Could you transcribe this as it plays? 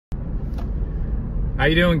How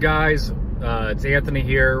you doing, guys? It's Anthony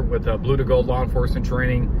here with Blue to Gold Law Enforcement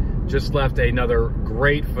Training. Just left another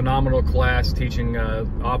great, phenomenal class teaching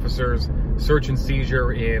officers search and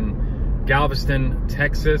seizure in Galveston,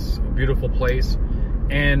 Texas, a beautiful place.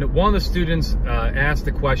 And one of the students asked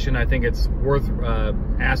the question, I think it's worth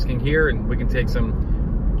asking here, and we can take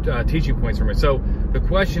some teaching points from it. So the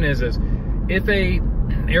question is if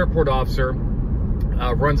an airport officer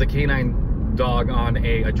runs a canine dog on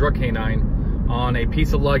a drug canine on a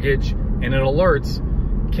piece of luggage and it alerts,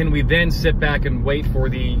 can we then sit back and wait for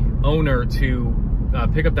the owner to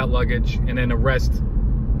pick up that luggage and then arrest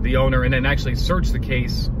the owner and then actually search the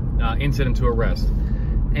case, incident to arrest?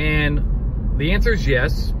 And the answer is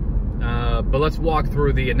yes, but let's walk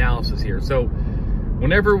through the analysis here. So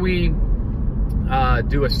whenever we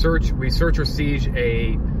do a search, we search or seize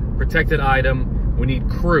a protected item, we need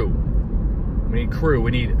crew.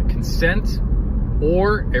 We need consent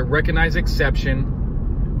or a recognized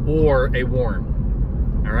exception or a warrant.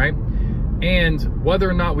 All right? And whether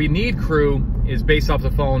or not we need crew is based off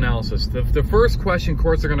the following analysis. The first question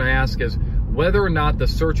courts are going to ask is whether or not the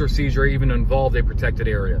search or seizure even involved a protected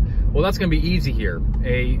area. Well, that's going to be easy here.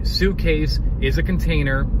 A suitcase is a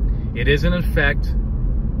container. It is an effect,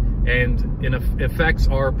 and effects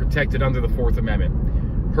are protected under the Fourth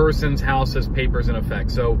Amendment. Persons, houses, papers, and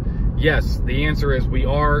effects. So, yes, the answer is we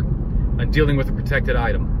are dealing with a protected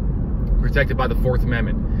item, protected by the Fourth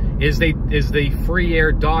Amendment. Is the free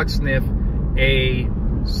air dog sniff a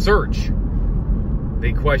search?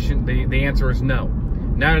 The answer is no.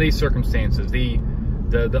 None of these circumstances.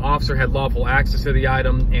 The officer had lawful access to the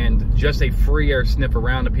item, and just a free air sniff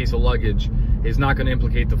around a piece of luggage is not going to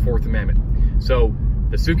implicate the Fourth Amendment. So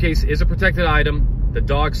the suitcase is a protected item. The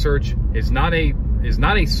dog search is not a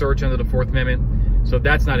search under the Fourth Amendment, so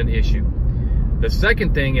that's not an issue. The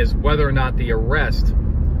second thing is whether or not the arrest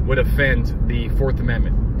would offend the Fourth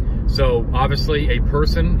Amendment. So obviously a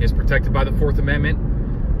person is protected by the Fourth Amendment,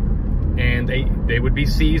 and they would be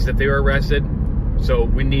seized if they were arrested. So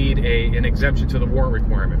we need an exemption to the warrant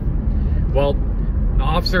requirement. Well,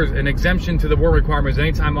 an exemption to the warrant requirement is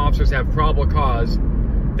anytime officers have probable cause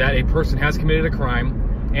that a person has committed a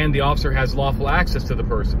crime and the officer has lawful access to the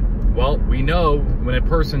person. Well, we know when a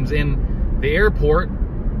person's in the airport,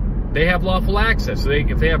 they have lawful access. So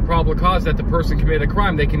if they have probable cause that the person committed a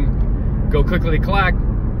crime, they can go clickety-clack,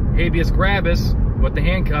 habeas Gravis with the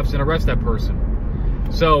handcuffs and arrest that person.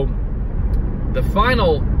 So the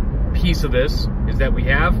final piece of this is that we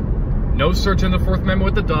have no search on the Fourth Amendment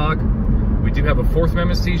with the dog. We do have a Fourth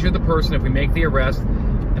Amendment seizure of the person if we make the arrest.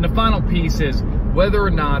 And the final piece is whether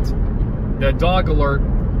or not the dog alert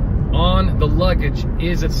on the luggage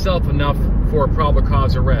is itself enough for a probable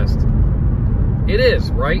cause arrest. It is,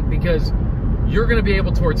 right? Because you're going to be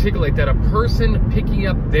able to articulate that a person picking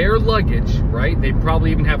up their luggage, right? They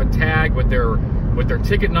probably even have a tag with their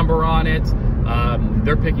ticket number on it.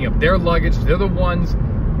 They're picking up their luggage. They're the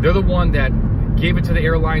one that gave it to the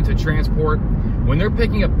airline to transport. When they're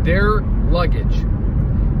picking up their luggage,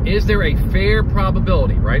 is there a fair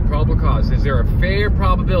probability, right? Probable cause. Is there a fair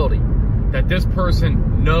probability that this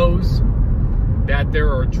person knows that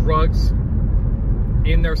there are drugs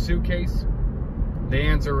in their suitcase? The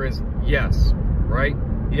answer is yes, right?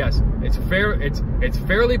 Yes, it's fair. It's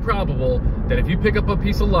fairly probable that if you pick up a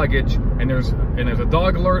piece of luggage and there's a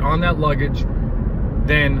dog alert on that luggage,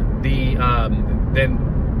 then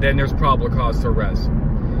there's probable cause to arrest.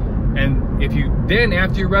 And if you then,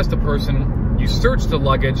 after you arrest a person, you search the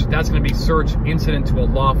luggage, that's going to be search incident to a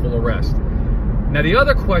lawful arrest. Now, the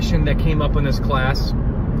other question that came up in this class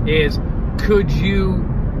is, could you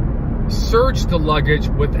search the luggage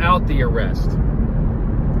without the arrest?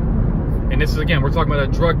 And this is, again, we're talking about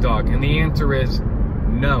a drug dog, and the answer is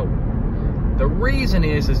no. The reason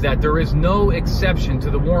is that there is no exception to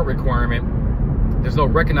the warrant requirement. There's no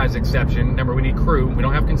recognized exception. Remember, we need crew. We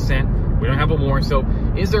don't have consent. We don't have a warrant. So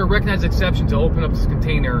is there a recognized exception to open up this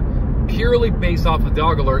container purely based off of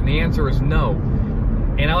dog alert? And the answer is no.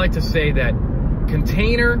 And I like to say that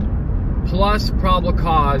container plus probable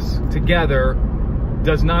cause together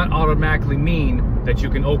does not automatically mean that you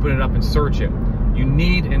can open it up and search it. You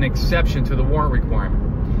need an exception to the warrant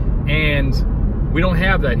requirement. And we don't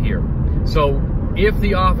have that here. So if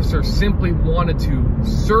the officer simply wanted to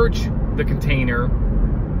search the container,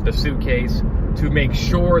 the suitcase, to make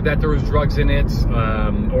sure that there was drugs in it,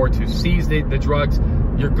 or to seize the drugs,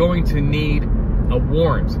 you're going to need a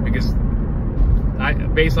warrant, because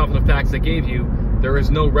based off of the facts I gave you, there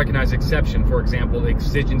is no recognized exception. For example,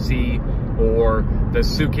 exigency, or the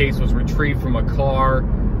suitcase was retrieved from a car,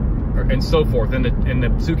 and so forth. And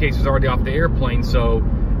the suitcase is already off the airplane, so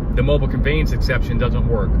the mobile conveyance exception doesn't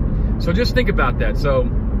work. So just think about that. So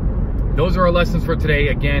those are our lessons for today.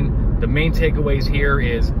 Again, the main takeaways here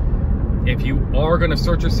is if you are going to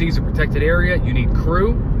search or seize a protected area, you need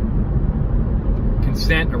crew,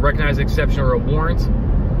 consent, a recognized exception, or a warrant.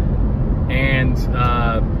 And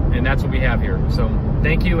that's what we have here. So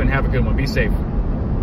thank you and have a good one. Be safe.